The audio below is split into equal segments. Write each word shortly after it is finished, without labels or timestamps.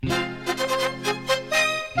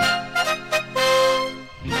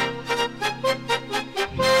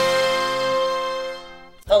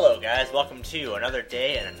welcome to another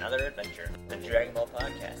day and another adventure, the Dragon Ball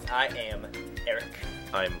Podcast. I am Eric.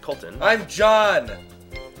 I'm Colton. I'm John!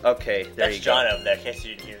 Okay, there That's you John go. over there, in case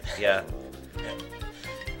you didn't hear that. Yeah.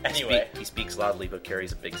 Anyway. He speaks loudly but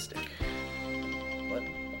carries a big stick. What?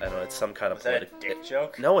 I don't know, it's some kind of Was that a dick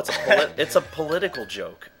joke? No, it's a political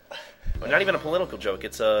joke. Well, not even a political joke,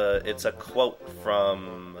 it's a quote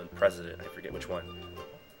from a president, I forget which one.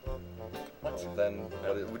 What? Then,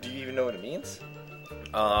 do you even know what it means?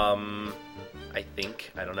 I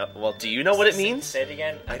think. I don't know. Well, do you know what it means? Say it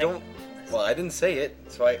again. I don't... Well, I didn't say it,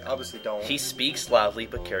 so I obviously don't. He speaks loudly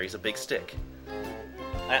but carries a big stick.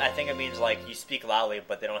 I think it means, like, you speak loudly,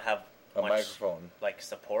 but they don't have A much, microphone. like,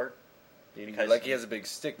 support. Because Like he has a big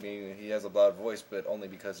stick, meaning he has a loud voice, but only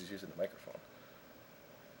because he's using the microphone.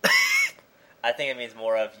 I think it means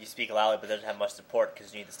more of you speak loudly, but doesn't have much support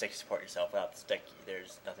because you need the stick to support yourself. Without the stick,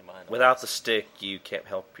 there's nothing behind the Without words. the stick, you can't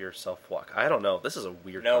help yourself walk. I don't know. This is a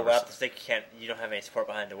weird No, conversation. without the stick, you don't have any support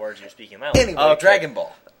behind the words you're speaking loudly. Anyway, Okay. Dragon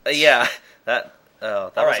Ball. Yeah, that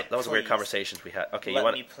Alright, was a weird please. conversation we had. Okay, you Let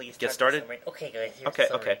want me to please get start started? the summary. Okay, guys. Here's Okay, the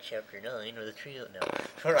summary, okay. Chapter 9 of the trio. No,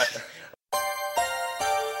 all right.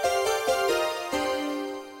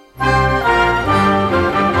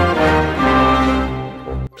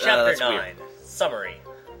 Chapter that's 9. weird. Summary.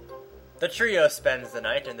 The trio spends the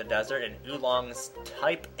night in the desert in Oolong's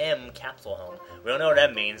Type M capsule home. We don't know what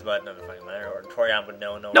that means, but doesn't fucking matter. Or Torian would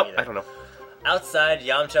know No, either. I don't know. Outside,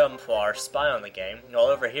 Yamcha and Puar spy on the game while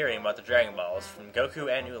overhearing about the Dragon Balls from Goku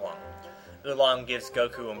and Oolong. Oolong gives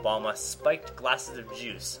Goku and Bulma spiked glasses of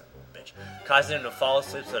juice, causing him to fall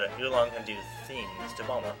asleep so that Oolong can do things to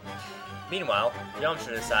Bulma. Meanwhile, Yamcha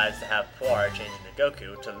decides to have Puar change into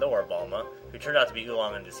Goku to lower Bulma, who turned out to be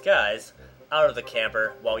Oolong in disguise, out of the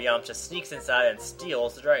camper while Yamcha sneaks inside and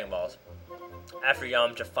steals the Dragon Balls. After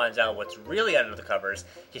Yamcha finds out what's really under the covers,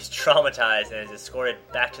 he's traumatized and is escorted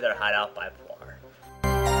back to their hideout by Puar.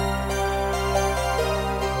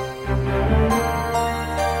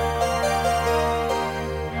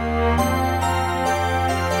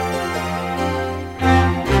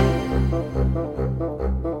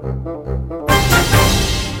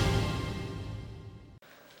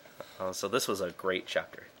 So this was a great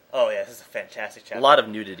chapter. Oh yeah, this is a fantastic chapter. A lot of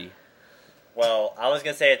nudity. Well, I was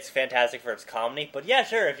going to say it's fantastic for its comedy, but yeah,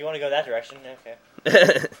 sure, if you want to go that direction,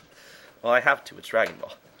 okay. Well, I have to. It's Dragon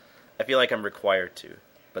Ball. I feel like I'm required to,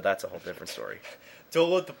 but that's a whole different story.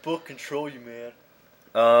 Don't let the book control you,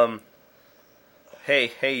 man.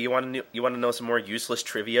 Hey, you want to know some more useless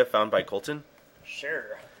trivia found by Colton?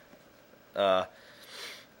 Sure.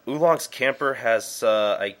 Oolong's camper has,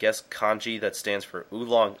 I guess, kanji that stands for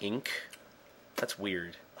Oolong Inc. That's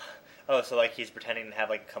weird. Oh, so like he's pretending to have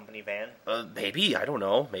like a company van? Maybe, I don't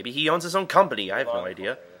know. Maybe he owns his own company. I have no Oolong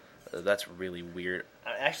idea. Incorporated. That's really weird.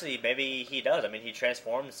 Actually, maybe he does. I mean, he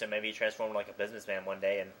transforms, so maybe he transformed like a businessman one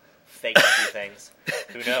day and faked a few things.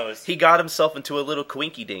 Who knows? He got himself into a little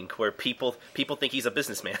quinky dink where people think he's a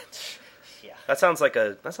businessman. Yeah. That sounds like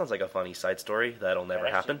a funny side story that'll never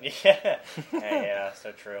happen. Yeah. Yeah,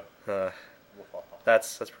 so true.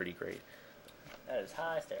 That's pretty great. That is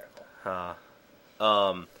hysterical.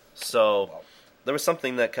 So there was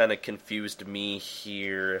something that kind of confused me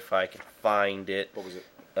here. If I can find it, What was it?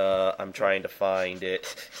 I'm trying to find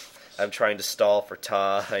it. I'm trying to stall for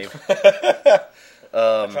time.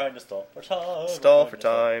 I'm trying to stall for time. Stall for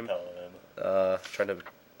time. Trying to.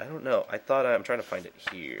 I don't know. I'm trying to find it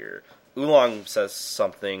here. Oolong says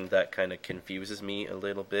something that kind of confuses me a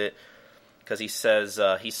little bit because he says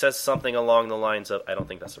something along the lines of. I don't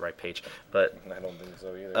think that's the right page, but I don't think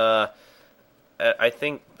so either. I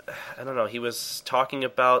think I don't know. He was talking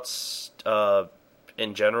about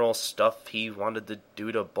in general stuff he wanted to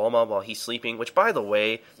do to Bulma while he's sleeping. Which, by the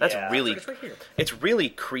way, that's really It's right here. it's really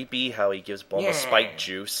creepy how he gives Bulma spiked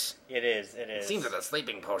juice. It is. It seems that the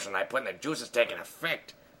sleeping potion I put in the juice is taking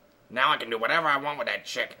effect. Now I can do whatever I want with that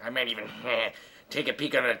chick. I might even take a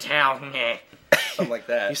peek under the towel. Something like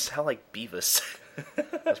that. You sound like Beavis.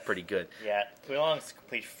 That's pretty good. Yeah, Oolong's a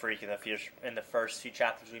complete freak in the first few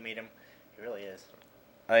chapters we meet him. He really is.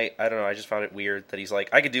 I don't know, I just found it weird that he's like,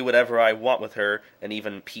 I could do whatever I want with her and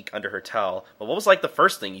even peek under her towel. Well, what was like the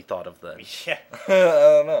first thing you thought of then? Yeah.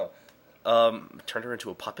 I don't know. Turn her into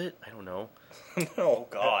a puppet? I don't know. Oh No.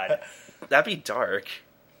 God. That'd be dark.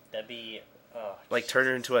 That'd be. Like turn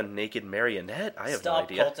her into a naked marionette? I have Stop, no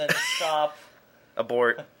idea. Colton. Stop.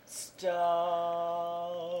 Abort. Stop.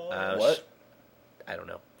 What? I don't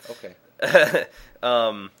know. Okay.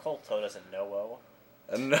 Colto doesn't know.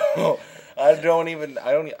 No,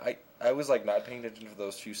 I was like not paying attention for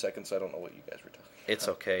those few seconds, so I don't know what you guys were talking about. It's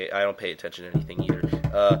okay. I don't pay attention to anything either.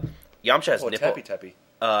 Yamcha has nipple. Tappy.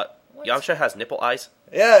 Yamcha has nipple eyes.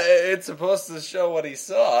 Yeah, it's supposed to show what he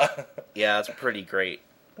saw. Yeah, it's pretty great.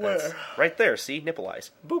 Where? That's right there. See, nipple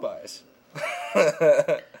eyes. Boob eyes.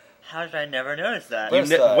 How did I never notice that?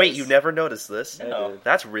 Breast eyes. Wait, you never noticed this? No.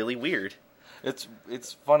 That's really weird. It's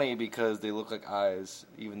funny because they look like eyes,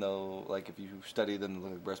 even though like if you study them, they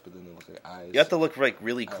look like breasts, but then they look like eyes. You have to look like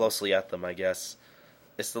really closely at them, I guess.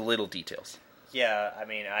 It's the little details. Yeah, I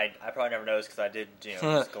mean, I probably never noticed because I did,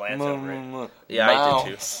 just glance over it. Yeah, I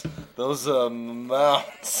did too. Those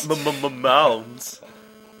mounts. Mounds.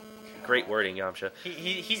 Great wording, Yamcha.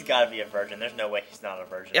 He's got to be a virgin. There's no way he's not a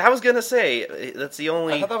virgin. Yeah, I was gonna say that's the I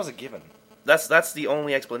only. thought that was a given. That's the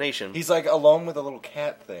only explanation. He's like alone with a little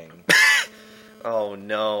cat thing. Oh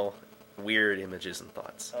no, weird images and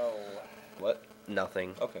thoughts. Oh. What?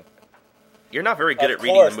 Nothing. Okay. You're not very good Of at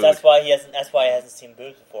reading the course, mood. that's why he hasn't seen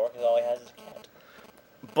boobs before, because all he has is a cat.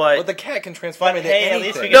 But the cat can transform But into hey, anything. at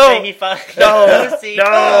least we can No! say he found No! Lucy.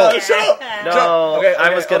 No! Shut up! No, Okay,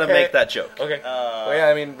 I was gonna okay. make that joke. Okay. Well, yeah,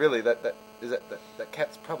 I mean, really, that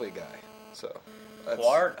cat's probably a guy. So. That's...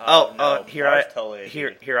 Poir? Oh, here Poir's totally a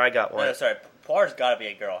dude. here I got one. No, sorry, Poir's got to be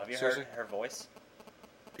a girl. Have you Seriously? heard her voice?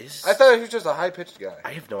 I thought he was just a high pitched guy.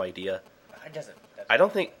 I have no idea. It doesn't. I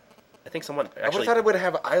don't think. I think someone I would actually. have thought it would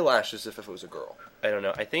have eyelashes if it was a girl. I don't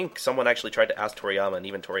know. I think someone actually tried to ask Toriyama, and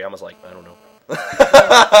even Toriyama's like, I don't know.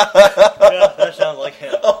 Yeah, that sounds like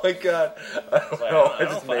him. Oh my god! I don't Like,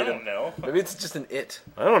 know. I don't him. know. Maybe it's just an it.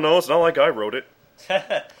 I don't know. It's not like I wrote it.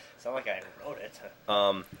 It's not like I wrote it.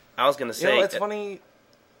 I was gonna say. It's funny.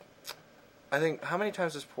 I think how many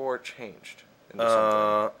times has Poor changed into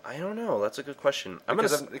something? I don't know. That's a good question.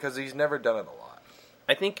 Because he's never done it a lot.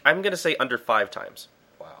 I think I'm gonna say under 5 times.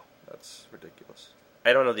 Wow, that's ridiculous.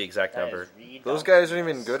 I don't know the exact That number. is ridiculous. Those guys aren't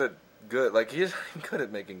even good. Like he's good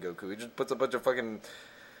at making Goku. He just puts a bunch of fucking.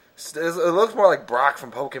 It looks more like Brock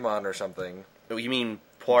from Pokemon or something. Oh, you mean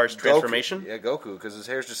Poir's transformation? Goku. Yeah, Goku, because his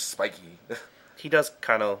hair's just spiky. He does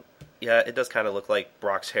kind of. Yeah, it does kind of look like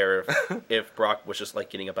Brock's hair if Brock was just like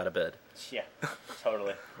getting up out of bed. Yeah,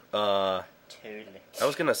 totally. Totally. I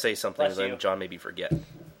was gonna say something, Bless and you. then John made me forget.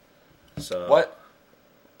 So What?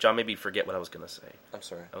 John made me forget what I was gonna say. I'm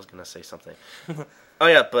sorry. I was gonna say something. Oh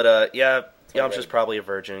yeah, but yeah, Yamcha's ready. probably a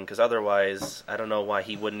virgin because otherwise, I don't know why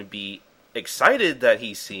he wouldn't be excited that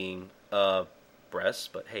he's seeing breasts.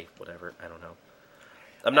 But hey, whatever. I don't know.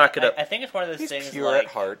 I'm not gonna. I think it's one of those He's things. pure like,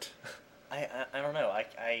 at heart. I don't know.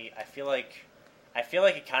 I feel like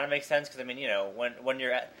it kind of makes sense because I mean when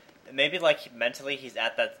you're at maybe like mentally he's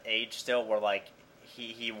at that age still where like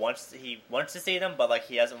he wants to see them but like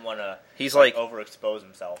he doesn't want to. He's like overexpose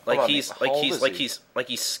himself. Like Hold on, he's how old is he?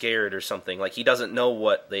 he's scared or something. Like he doesn't know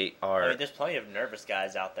what they are. I mean, there's plenty of nervous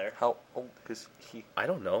guys out there. How old is he? I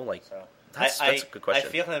don't know. Like So that's a good question. I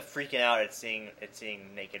feel him freaking out at seeing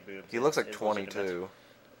naked boobs. He looks like It's 22.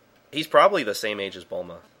 He's probably the same age as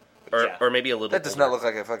Bulma, Yeah. or maybe a little. That does older. not look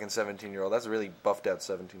like a fucking 17-year-old. That's a really buffed out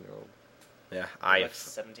 17-year-old. Yeah, He looks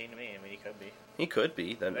 17 to me. I mean, he could be. he could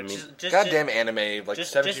be. Then I mean, Goddamn anime, like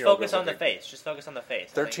just 17-year-old focus girls on the look face. Just focus on the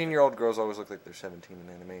face. like 13-year-old girls always look like they're 17 in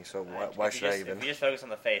anime, so why If you should I just- even? If you just focus on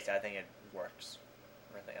the face, I think it works.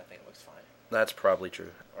 I think it looks fine. that's probably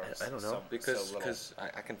true. Or I don't know. Because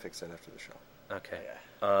I can fix that after the show. Okay.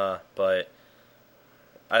 Yeah. But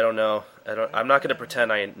I don't know. I'm not going to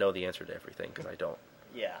pretend I know the answer to everything because I don't.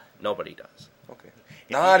 Yeah. Nobody does. Okay.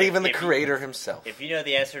 If Not you- even the if you- creator himself. If you know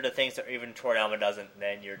the answer to things that even Toriyama doesn't,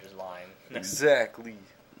 then you're just lying. Exactly.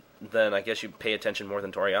 Then I guess you pay attention more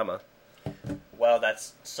than Toriyama. Well,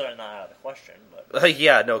 that's certainly not out of the question, but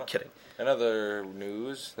Yeah, no kidding. In other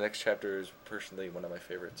news, the next chapter is personally one of my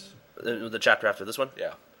favorites. The chapter after this one.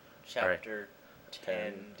 Yeah. chapter 10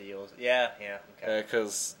 10. deals. Yeah, okay.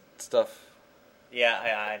 Because stuff. Yeah,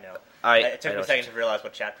 I know. It took I me know a second to realize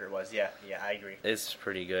what chapter it was. Yeah, I agree. It's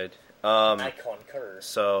pretty good. I concur.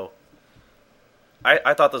 So,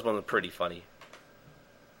 I thought this one was pretty funny.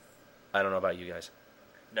 I don't know about you guys.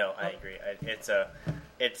 No, I agree.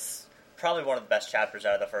 It's probably one of the best chapters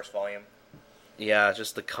out of the first volume. Yeah,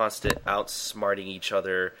 just the constant outsmarting each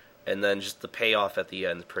other, and then just the payoff at the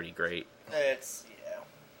end is pretty great. It's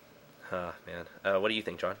Man. What do you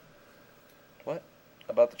think, John? What?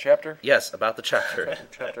 About the chapter? Yes, about the chapter.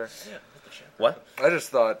 Chapter. What? I just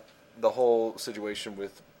thought the whole situation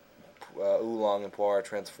with Oolong and Poir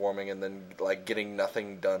transforming and then like getting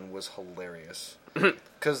nothing done was hilarious.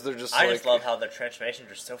 Because they're just I like... just love how the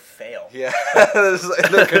transformations are so fail. Yeah,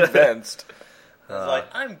 they're convinced.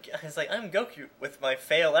 It's like I'm Goku with my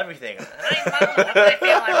fail everything. I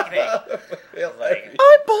fail everything. It's like,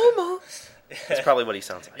 I'm Bulma. That's probably what he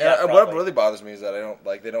sounds like. Yeah, what probably. really bothers me is that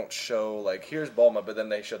they don't show like here's Bulma, but then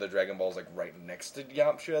they show the Dragon Balls like right next to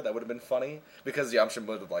Yamcha. That would have been funny because Yamcha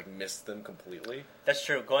would have like missed them completely. That's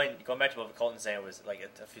true. Going back to what Colton saying was like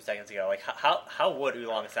a few seconds ago. Like how would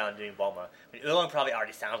Oolong sound doing Bulma? I mean, Oolong probably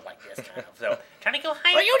already sounds like this kind of. So trying to go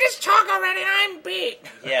high. Will you just talk already? I'm big.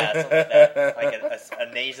 Yeah, something like that. Like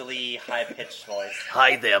a nasally, high pitched voice.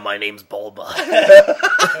 Hi there, my name's Bulba.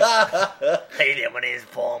 Hey there, my name's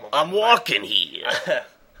Bulma. I'm walking here. Yeah,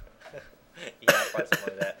 probably something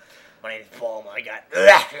like that. My name's Bulma.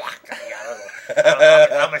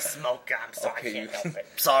 I'm a smoker. I'm sorry, Okay, I can't help it.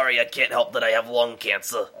 Sorry, I can't help that I have lung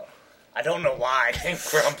cancer. I don't know why.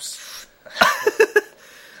 Grumps.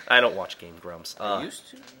 I don't watch Game Grumps. I used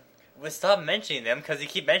to. We stop mentioning them because you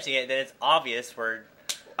keep mentioning it. Then it's obvious we're.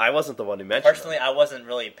 I wasn't the one who mentioned Personally, them. I wasn't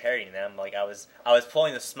really parodying them. Like I was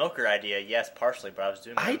pulling the smoker idea. Yes, partially, but I was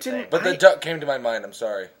doing. I didn't- But the duck came to my mind. I'm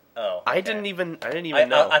sorry. Oh, okay. I didn't even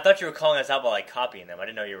know. I thought you were calling us out by like copying them. I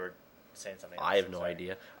didn't know you were saying something else. I have no Sorry.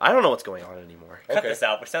 idea. I don't know what's going on anymore. Cut Okay. this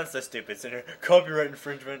out. Which sounds so stupid. It's in here. Copyright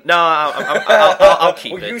infringement. No, I'll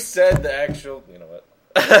keep Well, it. you said the actual. You know what?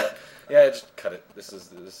 Yeah, just cut it. This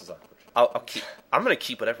is awkward. I'll keep. I'm gonna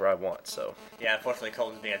keep whatever I want. So. Yeah, unfortunately,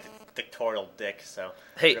 Colton's being a dictatorial dick. So.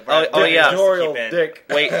 Hey. We're- Oh yeah. Dictatorial Keep in. dick.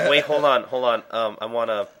 Wait. Hold on.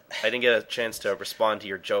 I didn't get a chance to respond to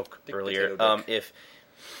your joke Dick earlier. potato dick.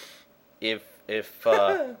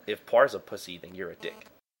 If Poir's a pussy, then you're a dick.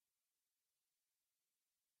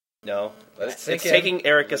 No, Let it it's sink in. taking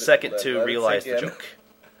Eric a Let it- second let to it realize sink the in. joke.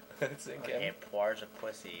 Let it sink in. Okay, Poir's a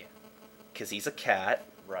pussy. Because he's a cat,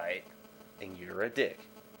 Right. and you're a dick.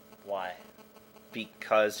 Why?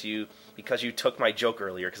 Because you took my joke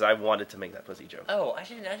earlier. Because I wanted to make that pussy joke. Oh, I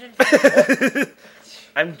didn't.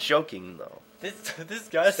 I'm joking though. This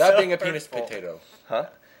guy's Stop so being a penis hurtful. potato. Huh?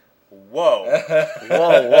 Whoa.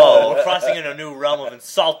 Whoa. We're crossing into a new realm of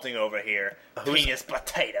insulting over here. Who's- Penis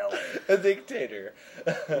potato. A dictator.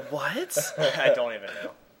 What? I don't even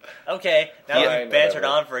know. Okay, now Fine, that we've bantered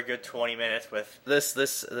whatever. on for a good 20 minutes with...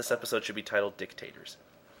 This episode should be titled Dictators.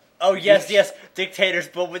 Oh, yes, dictators,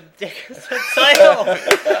 but with dick as the title.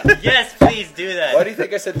 Yes, please do that. Why do you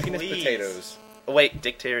think I said penis Please. potatoes? Oh, wait,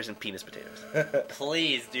 dictators and penis potatoes.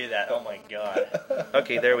 Please do that. Oh, my God.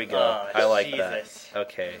 Okay, there we go. Oh, I like Jesus. that.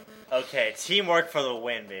 Okay. Okay, teamwork for the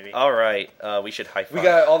win, baby. All right. We should high five. We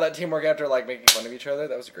got all that teamwork after like making fun of each other.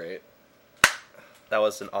 That was great. That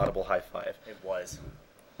was an audible high five. It was.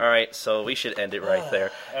 All right, so we should end it right there.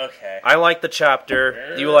 Okay. I like the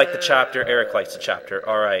chapter. You like the chapter. Eric likes the chapter.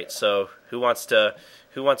 All right. So who wants to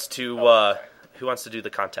do the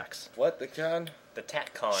contacts? What the John? The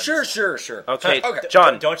TatCon. Sure. Okay, Okay.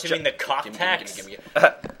 John. Don't you mean the cock Gimme. tax?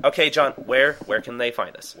 Okay, John. Where can they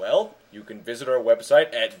find us? Well, you can visit our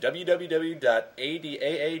website at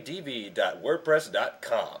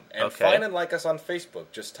www.adaadv.wordpress.com and Okay. find and like us on Facebook.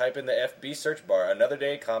 Just type in the FB search bar, Another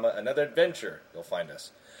Day, Another Adventure. You'll find us.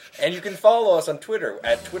 And you can follow us on Twitter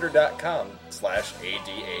at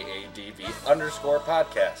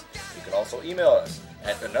twitter.com/ADAADV_podcast. You can also email us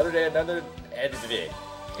at anotherday.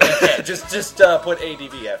 just put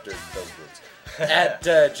ADV after those words at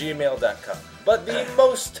gmail.com. But the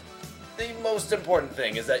most important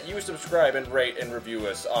thing is that you subscribe and rate and review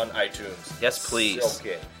us on iTunes. Yes, please.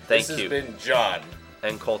 Okay. Thank This you. has been John.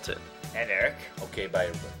 And Colton. And Eric. Okay, bye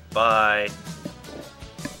everybody. Bye.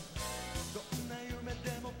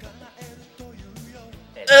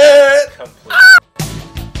 And complete.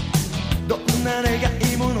 どんな願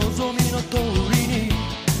いも望みの通りに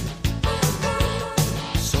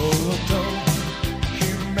そっと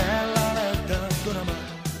決められたドラマ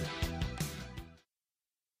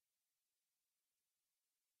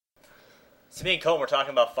So me and Colton were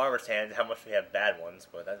talking about farmers' hands and how much we have bad ones,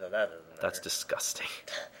 but that doesn't matter. That's disgusting.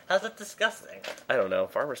 How's that disgusting? I don't know.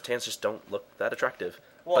 Farmers' tans just don't look that attractive.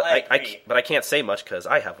 Well, but I agree. but I can't say much because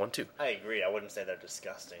I have one too. I agree. I wouldn't say they're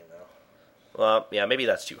disgusting though. Well, yeah, maybe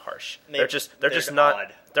that's too harsh. Maybe- they're just not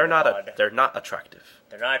odd. they're not Odd. they're not attractive.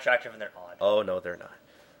 They're not attractive and they're odd. Oh no, they're not.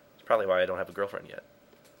 It's probably why I don't have a girlfriend yet.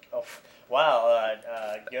 Oh, wow.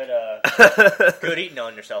 Good eating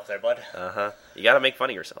on yourself there, bud. Uh-huh. You got to make fun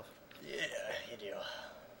of yourself. Yeah, you do.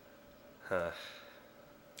 Huh.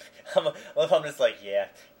 I'm just like, yeah,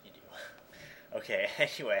 you do. Okay.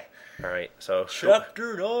 Anyway. All right. So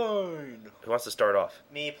Chapter 9. who wants to start off?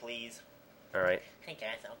 Me, please. All right. Hey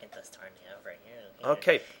guys, I'll get this turned over here.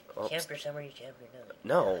 Okay. Well, Chapter summary, chapter 9.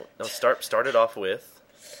 no. Start it off with.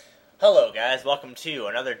 Hello, guys. Welcome to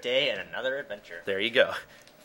another day and another adventure. There you go.